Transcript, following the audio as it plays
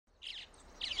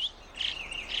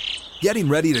Getting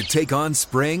ready to take on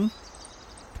spring?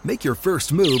 Make your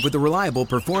first move with the reliable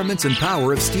performance and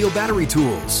power of Steel battery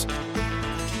tools.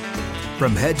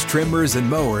 From hedge trimmers and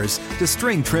mowers to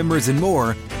string trimmers and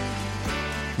more,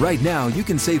 right now you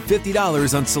can save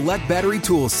 $50 on select battery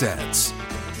tool sets.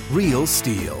 Real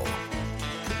Steel.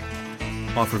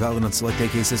 Offer valid on select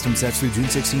AK system sets through June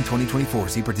 16, 2024.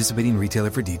 See participating retailer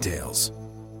for details.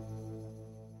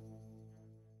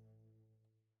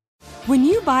 When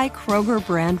you buy Kroger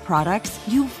brand products,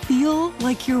 you feel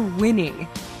like you're winning.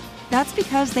 That's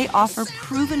because they offer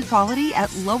proven quality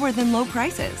at lower than low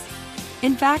prices.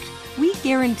 In fact, we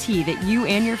guarantee that you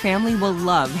and your family will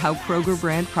love how Kroger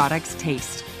brand products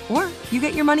taste, or you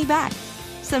get your money back.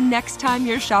 So next time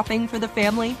you're shopping for the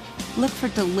family, look for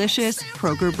delicious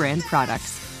Kroger brand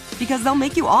products, because they'll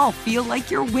make you all feel like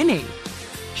you're winning.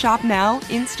 Shop now,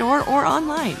 in-store, or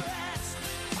online.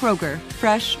 Kroger,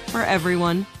 fresh for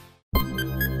everyone.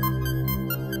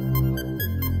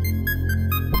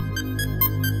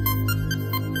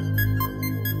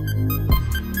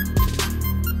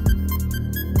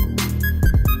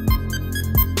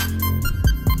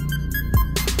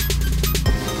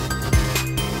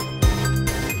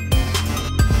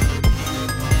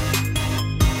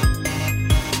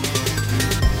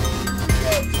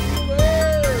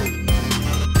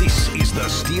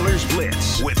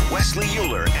 Wesley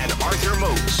Euler and Arthur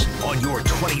Moats on your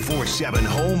 24/7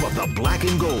 home of the black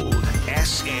and gold,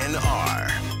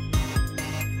 SNR.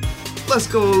 Let's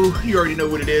go. You already know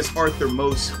what it is. Arthur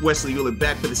Moats, Wesley Euler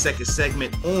back for the second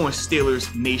segment on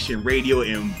Steelers Nation Radio.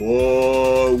 And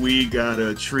boy, we got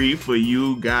a treat for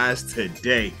you guys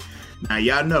today. Now,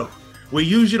 y'all know, we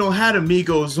usually don't have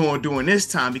amigos on during this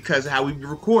time because of how we be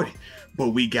recording.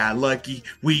 But we got lucky.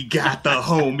 We got the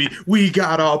homie. We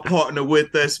got our partner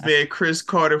with us, man, Chris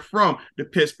Carter from the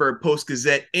Pittsburgh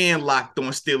Post-Gazette and Locked On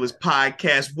Steelers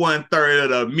podcast, 1/3 of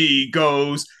the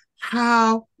Amigos.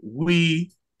 How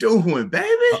we doing, baby?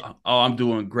 I'm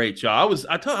doing great, y'all.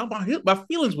 I told you my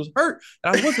feelings was hurt.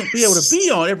 I wasn't be able to be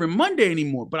on every Monday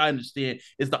anymore, but I understand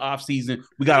it's the off season.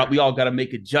 We all got to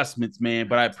make adjustments, man.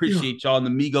 But I appreciate y'all. And the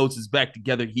Migos is back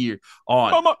together here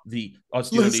on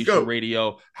Steelers Nation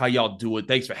Radio. How y'all doing?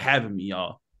 Thanks for having me,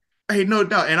 y'all. Hey, no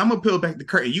doubt. And I'm gonna peel back the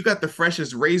curtain. You got the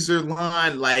freshest razor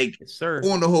line, like yes,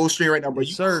 on the whole stream right now, bro.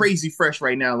 Yes, you crazy fresh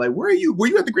right now. Like, where are you? Were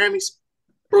you at the Grammys?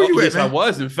 Yes, I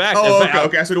was. In fact,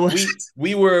 okay. So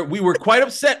we were quite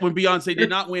upset when Beyonce did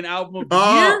not win Album of the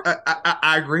Year.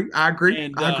 I agree.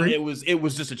 And I agree. It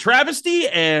was just a travesty,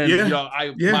 and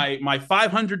my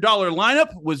 $500 lineup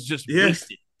was just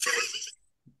wasted.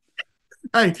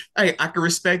 Hey, I can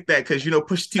respect that because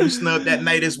Pusha T was snubbed that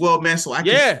night as well, man. So I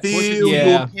can feel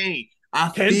your pain.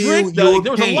 Kendrick,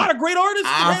 there was a lot of great artists.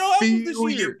 I feel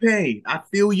your pain. I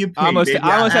almost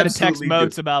had to text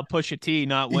Moats about Pusha T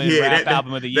not winning Rap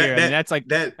Album of the Year. That's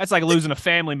like losing a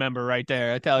family member right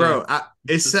there. I tell you, bro.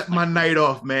 It set my night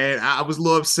off, man. I was a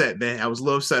little upset, man. I was a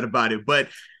little upset about it, but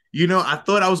I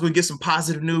thought I was going to get some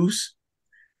positive news,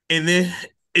 and then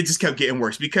it just kept getting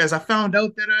worse because I found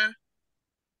out that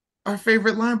our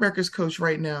favorite linebackers coach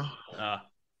right now,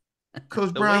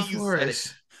 Coach Brian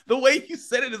Flores. The way you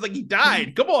said it is like he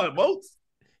died. Come on, Moats.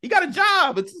 He got a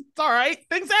job. It's all right.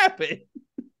 Things happen.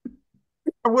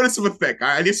 I wanted some effect. All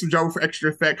right? I need some drama for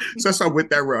extra effect. So that's why I went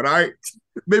that route. All right.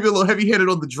 Maybe a little heavy-handed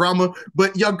on the drama,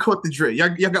 but y'all caught the drill. Y'all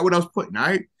got what I was putting, all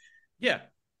right? Yeah.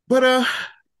 But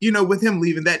with him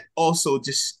leaving, that also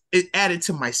it added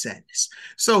to my sadness.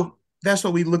 So that's why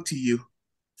we look to you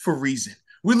for reason.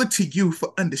 We look to you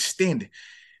for understanding.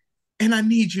 And I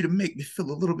need you to make me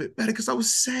feel a little bit better because I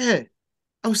was sad.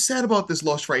 I was sad about this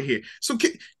loss right here. So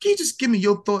can you just give me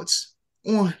your thoughts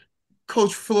on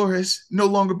Coach Flores no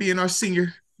longer being our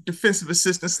senior defensive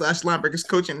assistant / linebackers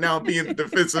coach and now being the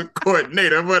defensive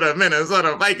coordinator for the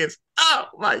Minnesota Vikings? Oh,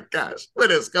 my gosh.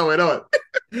 What is going on?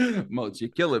 Moats,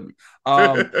 you're killing me.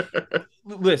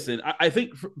 Listen, I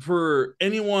think for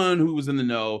anyone who was in the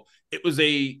know, it was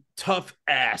a tough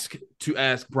ask to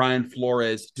ask Brian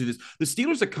Flores to do this. The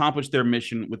Steelers accomplished their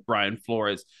mission with Brian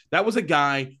Flores. That was a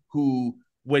guy who,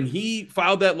 when he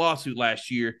filed that lawsuit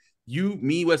last year,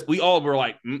 Wes, we all were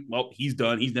like, well, he's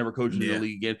done. He's never coaching in the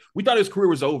league again. We thought his career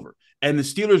was over. And the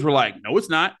Steelers were like, no, it's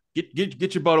not.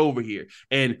 Get your butt over here.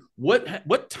 And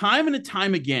what time and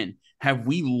time again have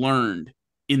we learned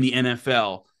in the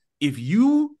NFL? If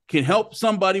you can help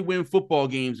somebody win football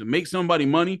games and make somebody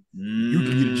money, you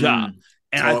can get a job.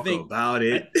 And Talk about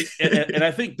it. and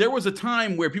I think there was a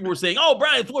time where people were saying, "Oh,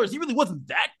 Brian Flores, he really wasn't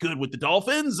that good with the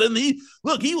Dolphins." And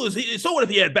so what if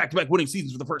he had back-to-back winning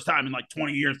seasons for the first time in like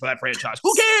 20 years for that franchise?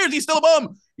 Who cares? He's still a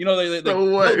bum. You know,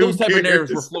 those type of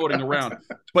narratives were floating around.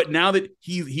 But now that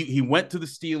he went to the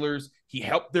Steelers, he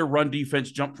helped their run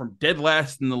defense jump from dead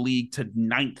last in the league to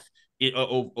 9th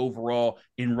overall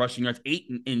in rushing yards, 8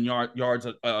 in yards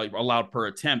allowed per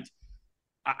attempt.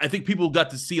 I think people got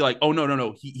to see like, oh,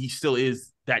 no, he still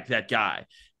is that guy.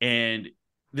 And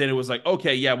then it was like,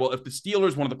 okay, yeah, well, if the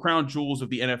Steelers, one of the crown jewels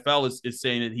of the NFL, is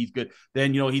saying that he's good,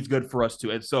 then, you know, he's good for us too.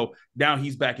 And so now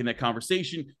he's back in that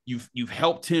conversation. You've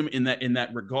helped him in that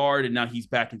regard, and now he's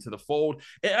back into the fold.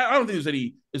 And I don't think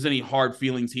there's any hard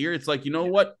feelings here. It's like, you know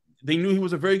what? They knew he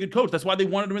was a very good coach. That's why they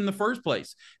wanted him in the first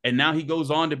place. And now he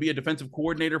goes on to be a defensive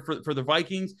coordinator for the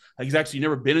Vikings. He's actually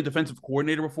never been a defensive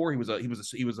coordinator before. He was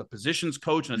a positions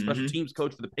coach and a special teams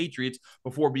coach for the Patriots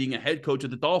before being a head coach of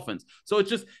the Dolphins. So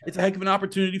it's a heck of an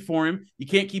opportunity for him. You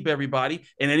can't keep everybody.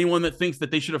 And anyone that thinks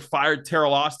that they should have fired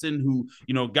Teryl Austin, who,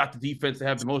 you know, got the defense to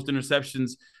have the most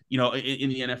interceptions, you know, in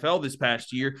the NFL this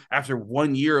past year, after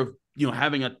 1 year of, you know,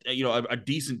 having a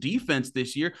decent defense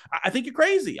this year, I think you're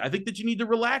crazy. I think that you need to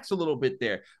relax a little bit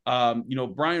there. You know,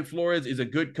 Brian Flores is a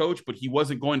good coach, but he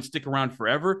wasn't going to stick around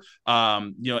forever.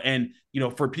 You know, and, you know,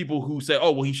 for people who say,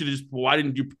 oh, well, why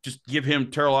didn't you just give him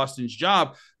Teryl Austin's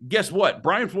job? Guess what?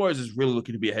 Brian Flores is really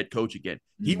looking to be a head coach again.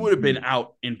 He would have been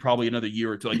out in probably another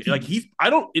year or two. I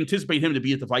don't anticipate him to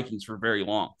be at the Vikings for very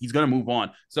long. He's going to move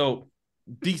on. So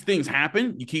these things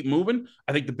happen. You keep moving.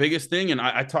 I think the biggest thing, and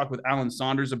I talked with Alan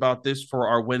Saunders about this for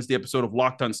our Wednesday episode of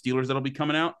Locked on Steelers that'll be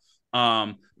coming out.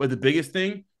 But the biggest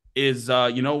thing is,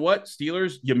 you know what,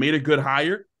 Steelers, you made a good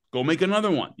hire. Go make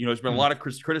another one. You know, there's been a lot of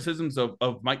criticisms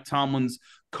of Mike Tomlin's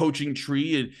coaching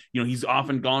tree. And, you know, he's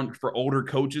often gone for older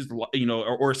coaches, you know,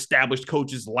 or established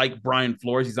coaches like Brian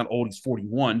Flores. He's not old, he's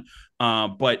 41.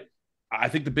 But I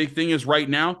think the big thing is right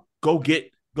now, go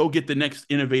get the next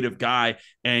innovative guy.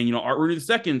 And, you know, Art Rooney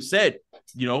II said,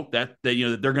 you know, that you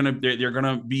know, that they're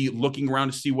gonna be looking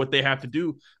around to see what they have to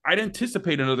do. I'd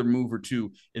anticipate another move or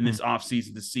two in this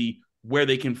offseason to see where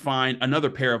they can find another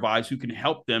pair of eyes who can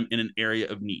help them in an area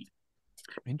of need.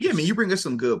 Yeah, I mean, you bring us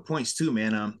some good points too,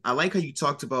 man. I like how you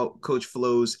talked about Coach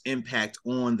Flo's impact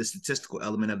on the statistical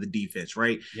element of the defense,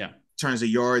 right? Yeah. In terms of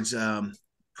yards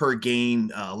per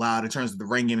game allowed, in terms of the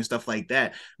run game and stuff like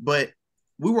that. But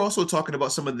we were also talking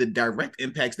about some of the direct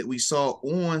impacts that we saw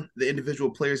on the individual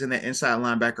players in that inside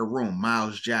linebacker room.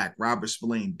 Myles Jack, Robert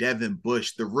Spillane, Devin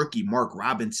Bush, the rookie Mark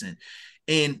Robinson,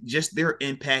 and just their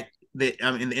impact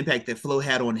and the impact that Flo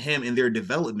had on him and their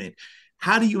development.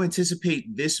 How do you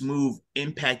anticipate this move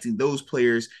impacting those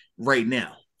players right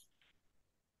now?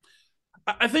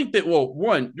 I think that, well,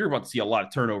 one, you're about to see a lot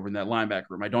of turnover in that linebacker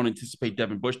room. I don't anticipate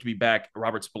Devin Bush to be back.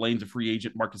 Robert Spillane's a free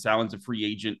agent. Marcus Allen's a free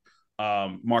agent.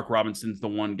 Mark Robinson's the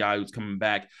one guy who's coming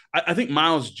back. I think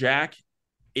Myles Jack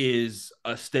is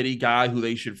a steady guy who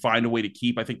they should find a way to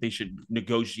keep. I think they should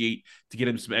negotiate to get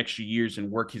him some extra years and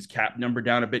work his cap number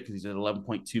down a bit, because he's at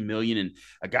 $11.2 million, and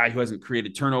a guy who hasn't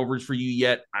created turnovers for you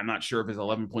yet. I'm not sure if he's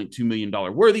 $11.2 million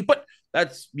worthy, but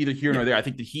that's neither here nor there. I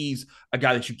think that he's a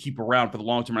guy that you keep around for the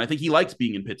long term, and I think he likes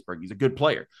being in Pittsburgh. He's a good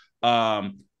player.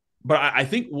 But I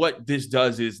think what this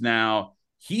does is now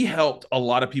he helped a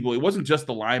lot of people. It wasn't just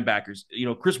the linebackers. You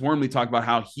know, Chris Wormley talked about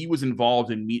how he was involved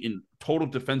in total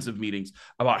defensive meetings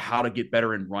about how to get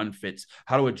better in run fits,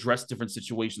 how to address different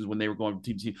situations when they were going from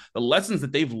team to team. The lessons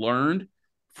that they've learned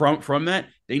from that,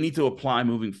 they need to apply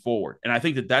moving forward. And I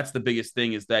think that that's the biggest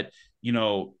thing, is that, you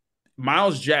know,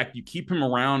 Myles Jack, you keep him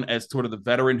around as sort of the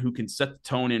veteran who can set the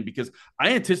tone in, because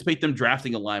I anticipate them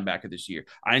drafting a linebacker this year.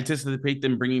 I anticipate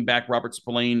them bringing back Robert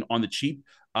Spillane on the cheap,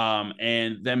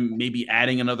 and them maybe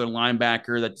adding another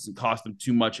linebacker that doesn't cost them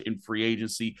too much in free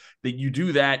agency. That you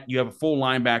do that, you have a full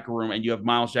linebacker room, and you have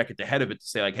Myles Jack at the head of it to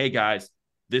say, like, hey, guys,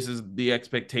 this is the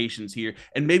expectations here.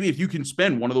 And maybe if you can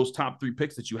spend one of those top 3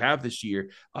 picks that you have this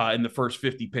year in the first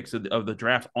 50 picks of the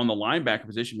draft on the linebacker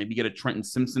position, maybe get a Trenton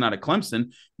Simpson out of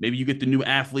Clemson. Maybe you get the new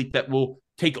athlete that will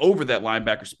take over that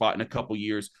linebacker spot in a couple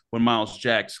years when Myles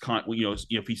Jack's,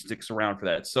 if he sticks around for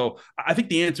that. So I think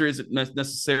the answer isn't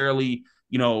necessarily,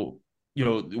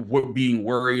 being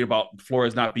worried about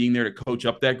Flores not being there to coach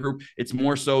up that group. It's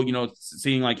more so,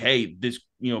 seeing like, hey, this,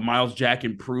 Myles Jack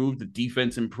improved, the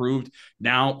defense improved.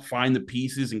 Now find the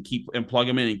pieces and plug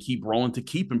them in and keep rolling to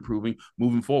keep improving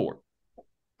moving forward.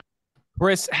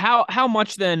 Chris, how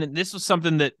much then? This was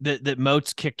something that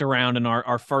Moats kicked around in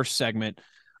our first segment.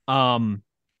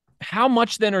 How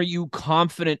much then are you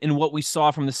confident in what we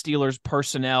saw from the Steelers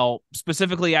personnel,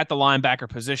 specifically at the linebacker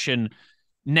position,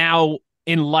 now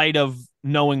in light of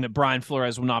knowing that Brian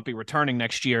Flores will not be returning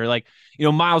next year. Like,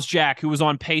 Miles Jack, who was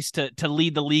on pace to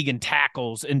lead the league in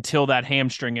tackles until that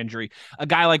hamstring injury. A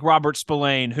guy like Robert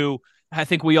Spillane, who I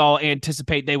think we all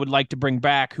anticipate they would like to bring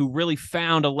back, who really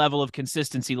found a level of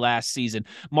consistency last season.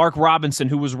 Mark Robinson,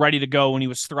 who was ready to go when he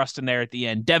was thrust in there at the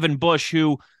end. Devin Bush,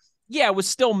 who, was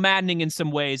still maddening in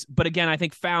some ways, but again, I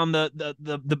think found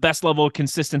the best level of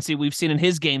consistency we've seen in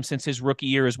his game since his rookie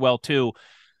year as well, too.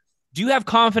 Do you have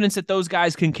confidence that those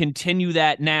guys can continue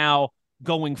that now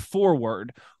going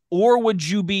forward? Or would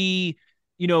you be,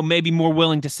 maybe more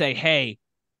willing to say, hey,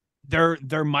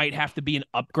 there might have to be an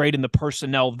upgrade in the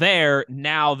personnel there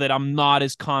now that I'm not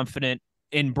as confident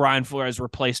in Brian Flores'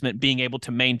 replacement being able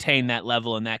to maintain that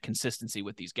level and that consistency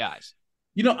with these guys?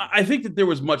 I think that there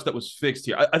was much that was fixed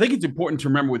here. I think it's important to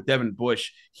remember with Devin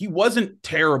Bush, he wasn't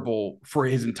terrible for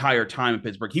his entire time in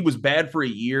Pittsburgh. He was bad for a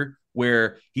year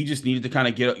where he just needed to kind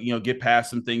of get past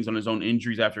some things on his own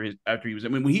injuries after he was. I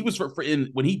mean, when he was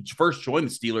when he first joined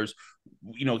the Steelers,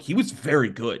 he was very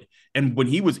good. And when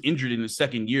he was injured in his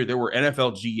second year, there were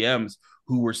NFL GMs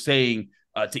who were saying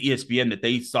to ESPN that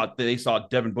they saw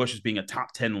Devin Bush as being a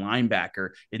top 10 linebacker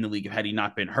in the league had he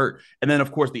not been hurt. And then,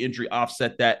 of course, the injury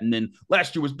offset that. And then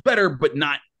last year was better, but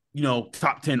not,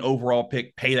 top 10 overall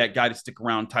pick, pay that guy to stick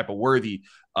around type of worthy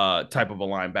type of a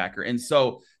linebacker. And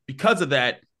so because of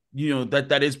that,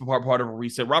 that is part of a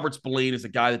reset. Robert Spillane is a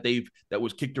guy that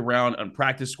was kicked around on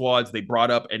practice squads. They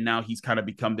brought up, and now he's kind of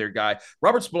become their guy.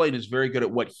 Robert Spillane is very good at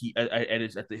what at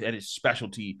his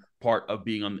specialty part of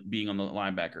being on the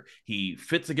linebacker. He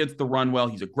fits against the run well.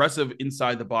 He's aggressive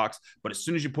inside the box, but as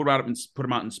soon as you put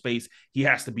him out in space, he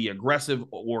has to be aggressive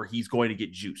or he's going to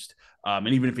get juiced. And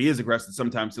even if he is aggressive,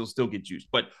 sometimes he'll still get juiced.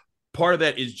 But part of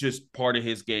that is just part of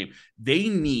his game. They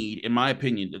need, in my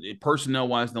opinion,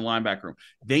 personnel-wise in the linebacker room,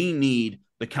 they need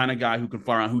the kind of guy who can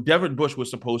fly around, who Devin Bush was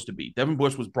supposed to be. Devin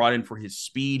Bush was brought in for his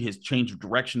speed, his change of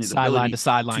direction, his sideline to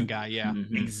sideline guy, yeah.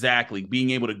 Exactly. Being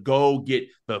able to go get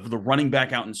the running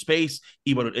back out in space,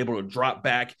 able to drop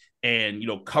back and,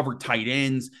 cover tight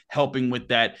ends, helping with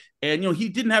that. And, he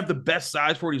didn't have the best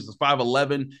size for it. He was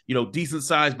 5'11", decent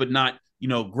size, but not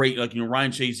great. Like,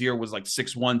 Ryan Shazier was like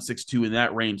 6'1", 6'2" in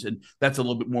that range. And that's a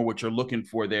little bit more what you're looking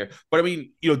for there. But I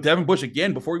mean, Devin Bush,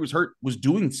 again, before he was hurt, was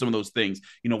doing some of those things.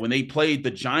 When they played the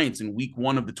Giants in week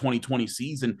 1 of the 2020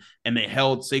 season and they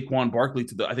held Saquon Barkley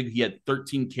I think he had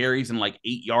 13 carries and like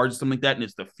 8 yards, something like that. And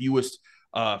it's the fewest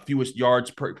yards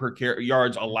per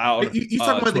yards allowed. You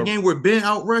talking about the game where Ben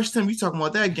outrushed him? You talking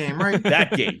about that game, right?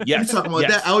 That game, yes. You talking about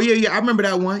that? Oh yeah, I remember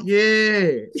that one.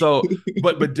 Yeah. So,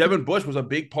 but Devin Bush was a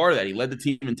big part of that. He led the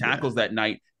team in tackles that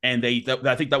night, and I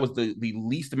think that was the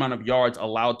least amount of yards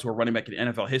allowed to a running back in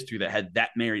NFL history that had that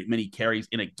many carries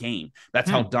in a game. That's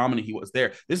how dominant he was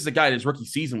there. This is a guy in his rookie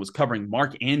season was covering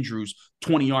Mark Andrews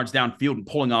 20 yards downfield and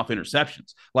pulling off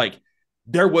interceptions. Like,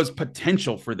 there was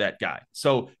potential for that guy.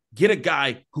 So get a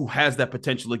guy who has that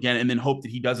potential again, and then hope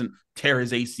that he doesn't tear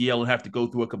his ACL and have to go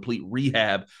through a complete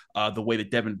rehab the way that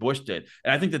Devin Bush did.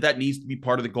 And I think that needs to be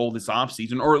part of the goal this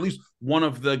offseason, or at least one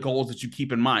of the goals that you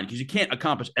keep in mind, because you can't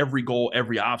accomplish every goal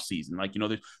every offseason. Like,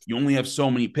 you only have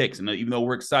so many picks. And even though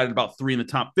we're excited about 3 in the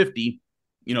top 50,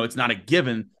 it's not a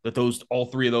given that all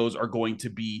 3 of those are going to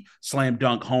be slam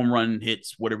dunk, home run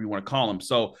hits, whatever you want to call them.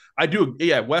 So I do,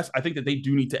 Wes, I think that they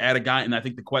do need to add a guy. And I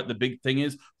think the big thing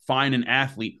is find an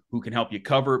athlete who can help you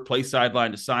cover, play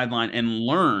sideline to sideline, and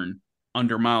learn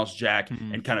under Miles Jack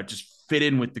and kind of just fit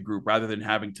in with the group rather than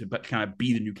having to kind of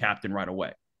be the new captain right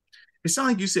away. It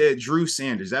sounded like you said Drew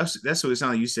Sanders. That's what it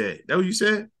sounded like you said. That what you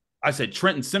said? I said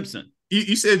Trenton Simpson.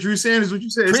 You said Drew Sanders. What you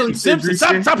said? Trenton Simpson.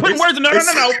 Stop putting words in.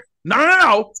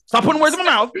 No. Stop putting words in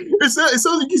my mouth. It sounds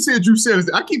like you said Drew Sanders.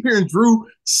 I keep hearing Drew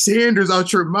Sanders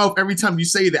out your mouth every time you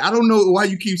say that. I don't know why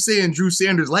you keep saying Drew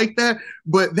Sanders like that,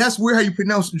 but that's weird how you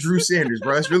pronounce Drew Sanders,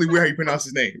 bro. That's really weird how you pronounce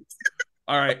his name.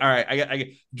 All right. I get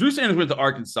Drew Sanders went to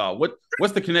Arkansas.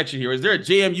 What's the connection here? Is there a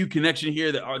JMU connection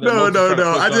here? No.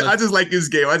 I just like his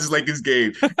game. And he's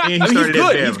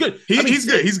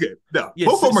good. He's good. No, yeah,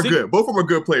 both of them are good. Both of them are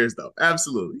good players, though.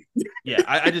 Absolutely. Yeah.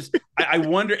 I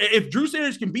wonder if Drew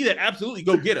Sanders can be that. Absolutely,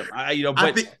 go get him. Go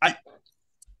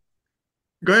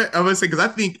ahead. I'm gonna say because I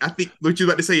think what you're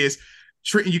about to say is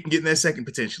Trenton. You can get in that second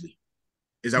potentially.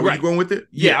 Is that where you're going with it?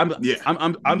 Yeah.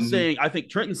 I'm saying I think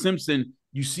Trenton Simpson.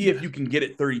 You see if you can get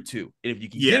it 32. And if you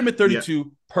can get him at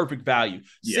 32, perfect value.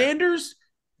 Yeah. Sanders,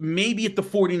 maybe at the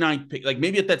 49th pick, like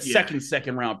maybe at that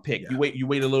second round pick. Yeah. You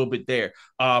wait a little bit there.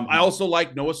 I also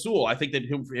like Noah Sewell. I think that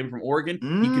him from Oregon,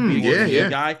 he could be a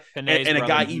guy. And a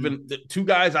guy, even the 2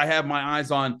 guys I have my eyes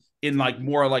on in like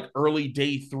more like early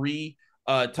day 3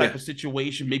 type of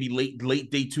situation, maybe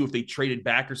late day 2 if they traded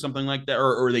back or something like that,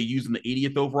 or they used in the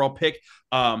 80th overall pick.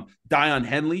 Dion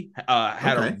Henley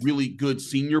had a really good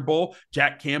Senior Bowl.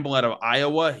 Jack Campbell out of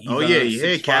Iowa.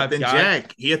 He's Captain guy.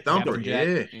 Jack. He a thumper.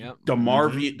 Yep.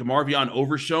 DeMarvion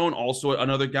Overshone, also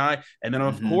another guy. And then,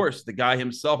 of course, the guy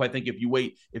himself. I think if you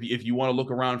want to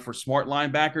look around for smart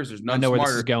linebackers, there's none smarter where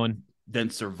this is going. Than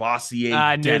SirVocea.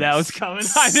 I knew that was coming.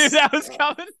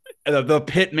 The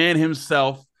Pit man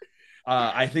himself.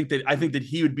 I think that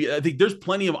he would be. I think there's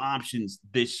plenty of options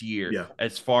this year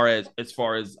as far as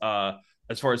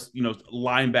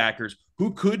linebackers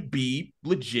who could be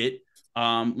legit.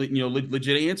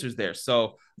 Legit answers there.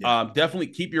 So definitely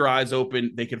keep your eyes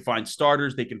open. They can find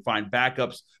starters, they can find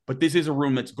backups, but this is a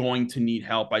room that's going to need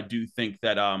help. I do think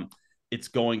that it's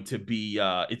going to be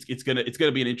it's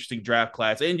gonna be an interesting draft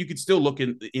class, and you could still look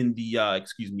in the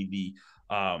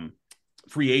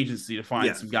free agency to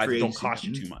find some guys that don't cost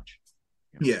you too much.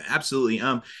 Yeah, absolutely.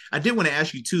 I did want to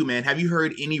ask you too, man. Have you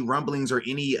heard any rumblings or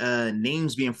any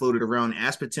names being floated around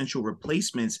as potential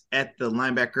replacements at the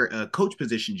linebacker coach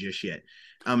position just yet?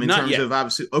 In Not terms yet. of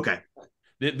obviously, okay.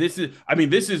 This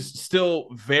is still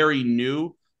very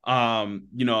new.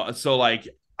 So like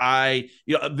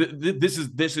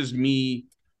this is me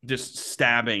just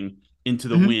stabbing into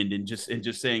the wind and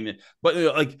just saying that. But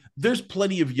like, there's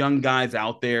plenty of young guys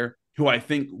out there who I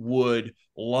think would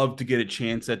love to get a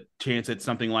chance at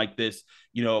something like this.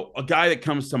 A guy that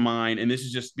comes to mind, and this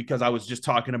is just because I was just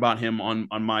talking about him on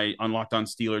Locked On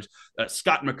Steelers,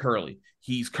 Scott McCurley.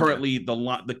 He's currently the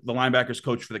linebackers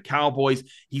coach for the Cowboys.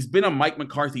 He's been a Mike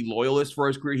McCarthy loyalist for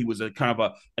his career. He was a kind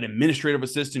of an administrative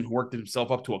assistant who worked himself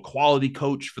up to a quality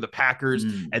coach for the Packers.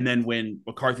 And then when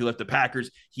McCarthy left the Packers,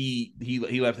 he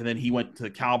left, and then he went to the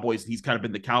Cowboys. He's kind of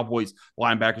been the Cowboys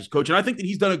linebackers coach. And I think that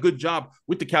he's done a good job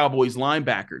with the Cowboys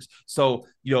linebackers. So,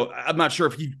 I'm not sure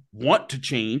if he'd want to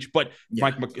change, but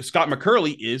Scott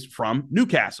McCurley is from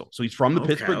Newcastle. So he's from the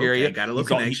Pittsburgh area. Got a little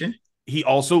connection. He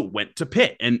also went to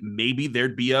Pitt, and maybe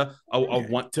there'd be a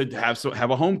want to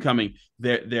have a homecoming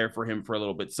there for him for a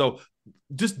little bit. So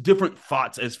just different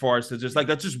thoughts as far as just like,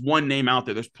 that's just one name out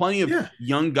there. There's plenty of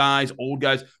young guys, old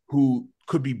guys who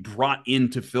could be brought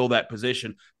in to fill that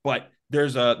position, but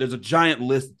there's a giant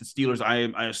list that the Steelers,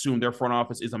 I assume their front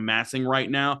office is amassing right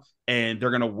now, and they're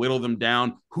going to whittle them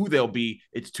down. Who they'll be,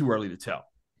 it's too early to tell.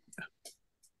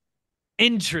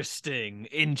 Interesting.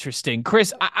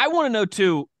 Chris, I want to know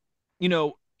too,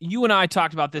 you and I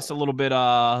talked about this a little bit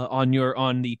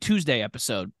on the Tuesday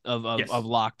episode of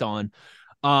Locked On.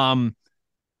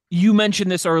 You mentioned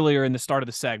this earlier in the start of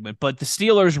the segment, but the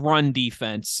Steelers' run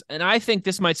defense, and I think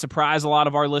this might surprise a lot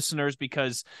of our listeners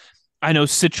because I know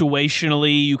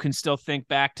situationally you can still think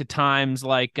back to times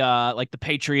like the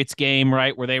Patriots game,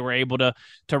 right, where they were able to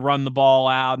run the ball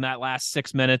out in that last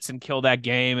 6 minutes and kill that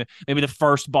game. Maybe the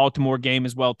first Baltimore game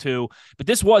as well too. But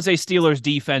this was a Steelers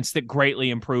defense that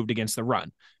greatly improved against the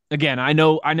run. Again, I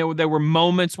know there were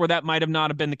moments where that might have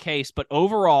not have been the case, but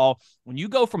overall, when you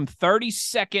go from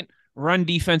 32nd run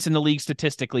defense in the league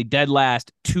statistically, dead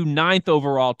last, to 9th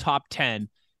overall, top 10,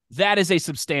 that is a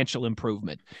substantial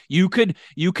improvement. You can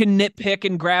nitpick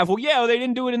and gravel. Yeah, well, they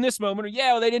didn't do it in this moment, or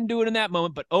yeah, well, they didn't do it in that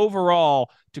moment. But overall,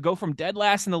 to go from dead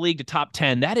last in the league to top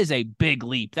 10, that is a big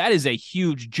leap. That is a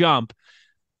huge jump.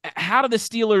 How do the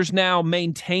Steelers now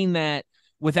maintain that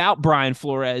without Brian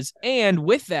Flores? And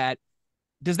with that,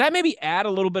 does that maybe add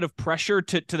a little bit of pressure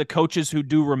to the coaches who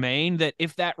do remain, that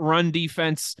if that run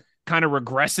defense kind of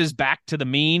regresses back to the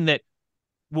mean, that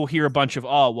we'll hear a bunch of,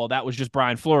 oh, well, that was just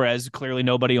Brian Flores. Clearly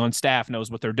nobody on staff knows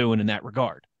what they're doing in that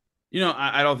regard.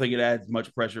 I don't think it adds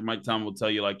much pressure. Mike Tomlin will tell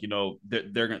you,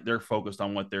 they're focused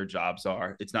on what their jobs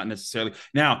are. It's not necessarily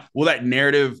now. Will that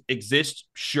narrative exist?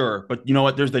 Sure, but you know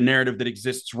what? There's the narrative that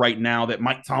exists right now that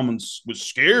Mike Tomlin was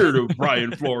scared of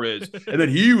Brian Flores and that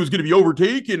he was going to be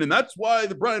overtaken, and that's why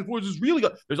the Brian Flores is really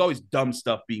good. There's always dumb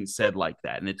stuff being said like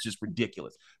that, and it's just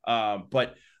ridiculous.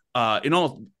 But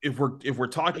if we're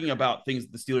talking about things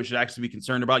that the Steelers should actually be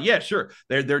concerned about, yeah, sure.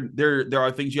 There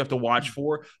are things you have to watch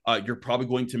for. You're probably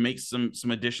going to make some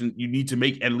addition. You need to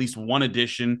make at least one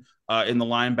addition in the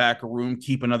linebacker room.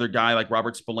 Keep another guy like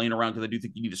Robert Spillane around, because I do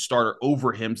think you need a starter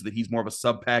over him so that he's more of a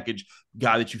sub package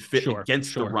guy that you fit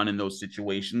against the run in those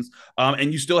situations.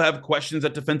 And you still have questions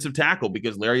at defensive tackle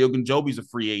because Larry Ogunjobi's a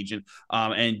free agent,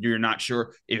 and you're not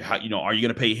sure if are you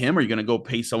going to pay him? Or are you going to go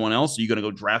pay someone else? Are you going to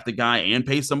go draft a guy and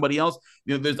pay somebody else?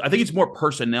 I think it's more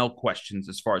personnel questions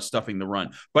as far as stuffing the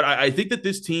run. But I think that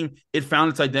this team, it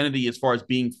found its identity as far as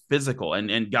being physical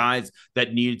and guys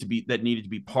that needed to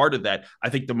be part of that. I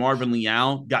think DeMarvin Marvin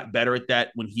Leal got better at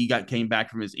that when he came back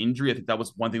from his injury. I think that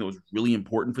was one thing that was really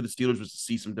important for the Steelers, was to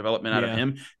see some development out of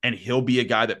him. And he'll be a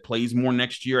guy that plays more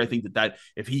next year. I think that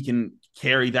if he can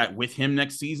carry that with him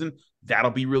next season,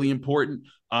 that'll be really important.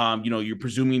 You're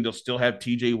presuming they'll still have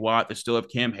TJ Watt, they still have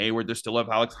Cam Hayward, they still have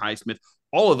Alex Highsmith.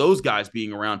 All of those guys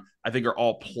being around, I think, are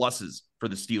all pluses for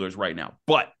the Steelers right now.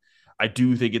 But I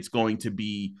do think it's going to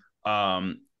be,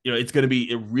 it's going to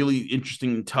be a really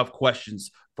interesting and tough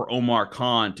questions for Omar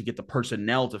Khan to get the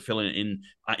personnel to fill in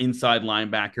inside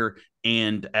linebacker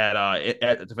and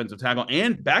at defensive tackle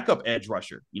and backup edge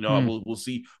rusher. We'll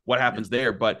see what happens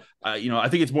there. But, I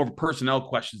think it's more of personnel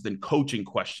questions than coaching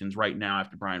questions right now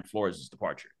after Brian Flores'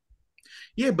 departure.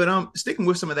 Yeah, but sticking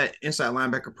with some of that inside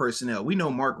linebacker personnel, we know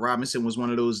Mark Robinson was one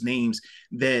of those names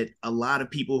that a lot of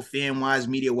people, fan-wise,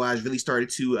 media-wise, really started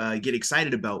to get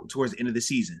excited about towards the end of the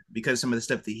season because of some of the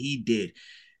stuff that he did.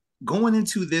 Going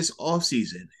into this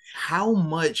offseason, how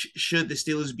much should the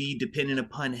Steelers be dependent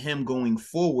upon him going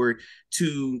forward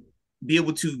to be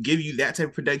able to give you that type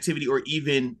of productivity or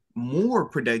even more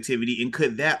productivity? And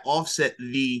could that offset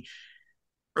the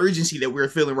urgency that we're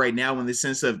feeling right now in the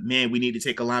sense of, man, we need to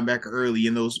take a linebacker early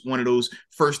in one of those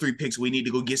first 3 picks. We need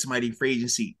to go get somebody in free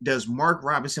agency. Does Mark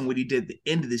Robinson, what he did at the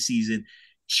end of the season,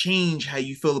 change how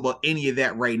you feel about any of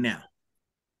that right now?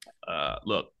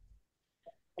 Look,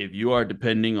 if you are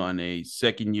depending on a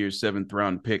second-year,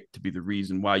 7th-round pick to be the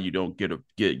reason why you don't get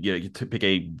to pick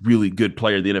a really good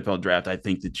player in the NFL draft, I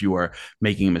think that you are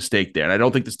making a mistake there. And I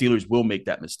don't think the Steelers will make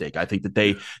that mistake. I think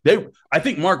that I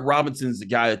think Mark Robinson is the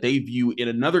guy that they view in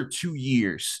another 2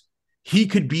 years. He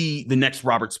could be the next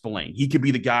Robert Spillane. He could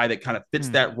be the guy that kind of fits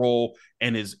that role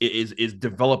and is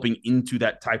developing into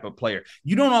that type of player.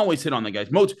 You don't always hit on the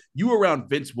guys. Moats, you were around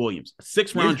Vince Williams, a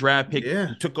 6th-round draft pick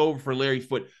who took over for Larry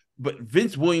Foote. But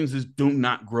Vince Williams do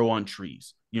not grow on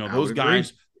trees. Those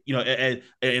guys,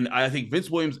 and I think Vince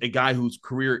Williams, a guy whose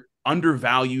career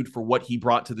undervalued for what he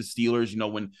brought to the Steelers.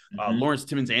 When Lawrence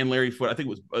Timmons and Larry Foote, I think it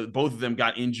was both of them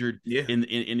got injured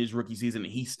in his rookie season.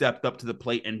 He stepped up to the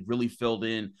plate and really filled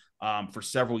in for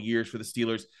several years for the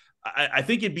Steelers. I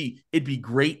think it'd be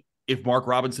great if Mark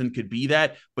Robinson could be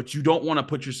that, but you don't want to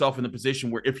put yourself in the position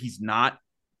where if he's not,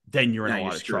 then you're in a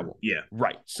lot of trouble. Yeah.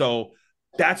 Right. So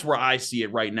that's where I see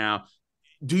it right now.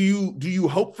 Do you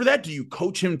hope for that? Do you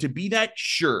coach him to be that?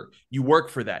 Sure, you work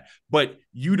for that, but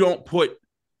you don't put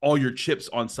all your chips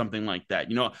on something like that.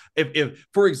 If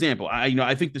for example,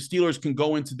 I think the Steelers can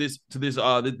go into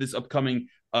this upcoming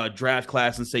draft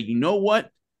class and say, you know what,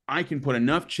 I can put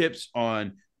enough chips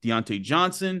on Deontay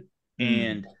Johnson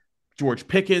and George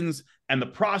Pickens and the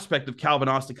prospect of Calvin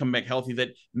Austin coming back healthy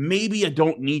that maybe I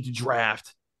don't need to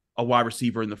draft a wide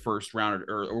receiver in the first round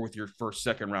or with your first,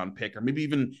 2nd round pick, or maybe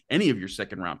even any of your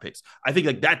 2nd round picks. I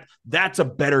think that's a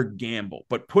better gamble,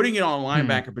 but putting it on a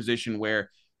linebacker position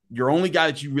where your only guy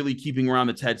that you really keeping around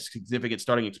that's had significant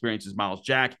starting experience is Myles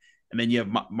Jack. And then you have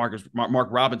Mark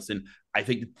Robinson. I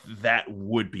think that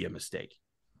would be a mistake.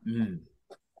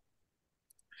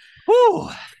 Whew.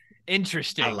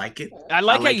 Interesting. I like it. I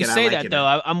like how you say that,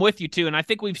 though. I'm with you too. And I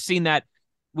think we've seen that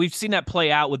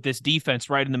play out with this defense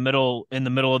right in the middle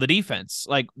of the defense.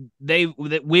 Like we've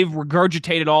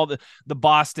regurgitated all the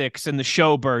Bostics and the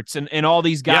Schoberts and all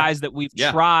these guys that we've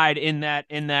tried in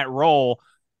that role.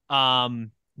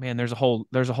 Man, there's a whole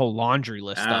laundry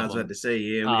list. I was about to say,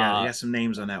 we got some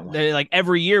names on that one. Like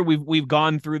every year we've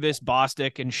gone through this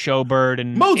Bostic and Schobert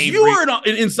and Moats, you were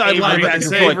an inside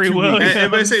linebacker. Avery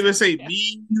Williams. Let's say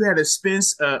you had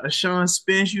a Sean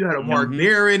Spence, you had a Mark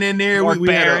Barron in there. Mark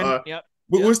Barron. Had a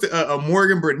what's the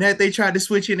Morgan Burnett? They tried to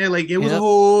switch in there. Like it was a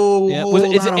whole. Was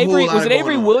it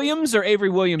Avery Williams or Avery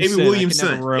Williamson? Avery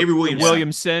Williamson. Avery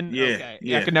Williamson. Yeah,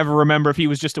 okay. I could never remember if he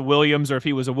was just a Williams or if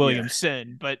he was a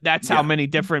Williamson. But that's how many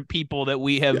different people that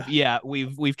we have.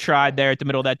 We've tried there at the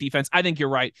middle of that defense. I think you're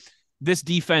right. This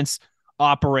defense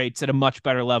operates at a much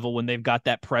better level when they've got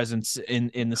that presence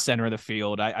in the center of the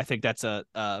field. I think that's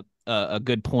a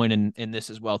good point in this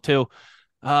as well too.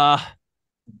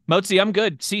 Mozi, I'm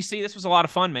good. CC, this was a lot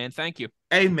of fun, man. Thank you.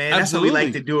 Hey, man, that's how we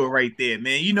like to do it right there,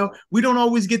 man. We don't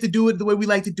always get to do it the way we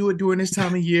like to do it during this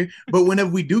time of year, but whenever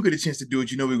we do get a chance to do it,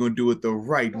 we're going to do it the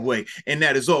right way. And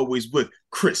that is always with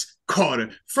Chris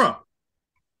Carter from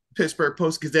Pittsburgh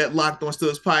Post-Gazette, Locked On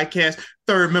Steelers podcast,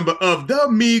 3rd member of the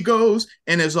Migos.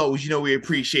 And as always, we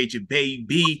appreciate you,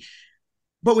 baby.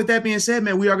 But with that being said,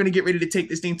 man, we are going to get ready to take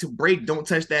this thing to break. Don't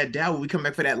touch that dial when we come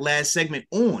back for that last segment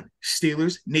on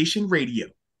Steelers Nation Radio.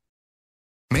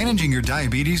 Managing your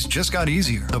diabetes just got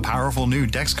easier. The powerful new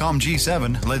Dexcom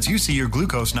G7 lets you see your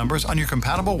glucose numbers on your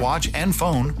compatible watch and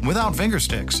phone without finger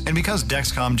sticks. And because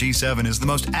Dexcom G7 is the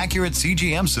most accurate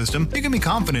CGM system, you can be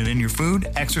confident in your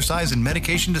food, exercise, and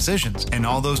medication decisions. And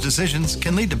all those decisions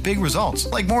can lead to big results,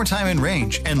 like more time in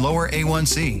range and lower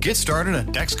A1C. Get started at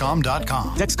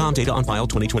Dexcom.com. Dexcom data on file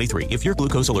 2023. If your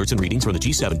glucose alerts and readings from the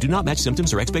G7 do not match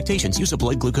symptoms or expectations, use a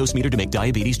blood glucose meter to make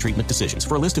diabetes treatment decisions.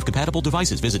 For a list of compatible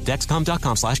devices, visit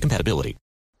Dexcom.com/compatibility.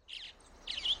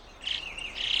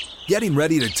 Getting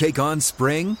ready to take on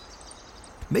spring?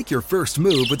 Make your first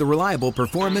move with the reliable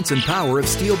performance and power of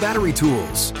Steel battery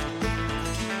tools.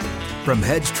 From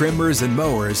hedge trimmers and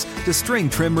mowers to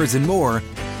string trimmers and more,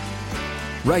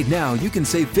 right now you can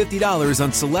save $50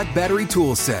 on select battery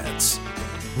tool sets.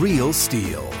 Real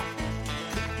Steel.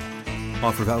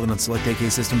 Offer valid on select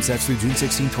AK system sets through June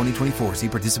 16, 2024. See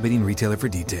participating retailer for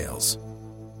details.